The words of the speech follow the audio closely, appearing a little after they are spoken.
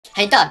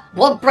Hey Dad,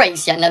 what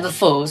breaks yet never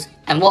falls,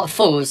 and what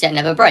falls yet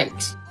never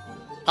breaks?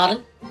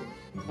 Pardon?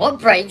 What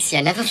breaks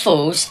yet never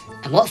falls,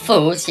 and what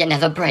falls yet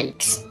never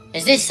breaks?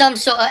 Is this some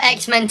sort of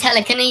X-Men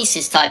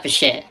telekinesis type of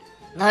shit?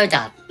 No,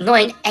 Dad,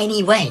 not in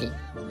any way.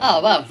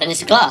 Oh, well, then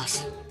it's a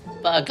glass.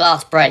 But a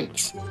glass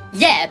breaks.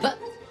 Yeah, but...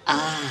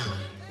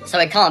 so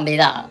it can't be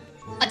that.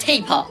 A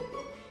teapot?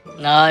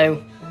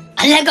 No.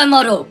 A Lego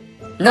model?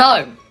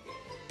 No.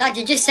 Dad,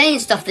 you're just saying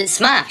stuff that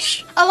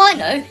smash. Oh, I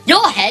know.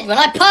 Your head when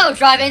I pile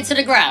drive into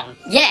the ground.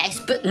 Yes,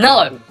 but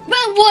no.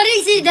 Well, what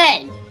is it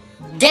then?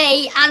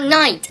 Day and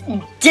night.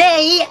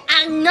 Day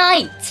and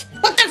night.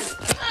 What the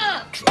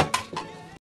fuck?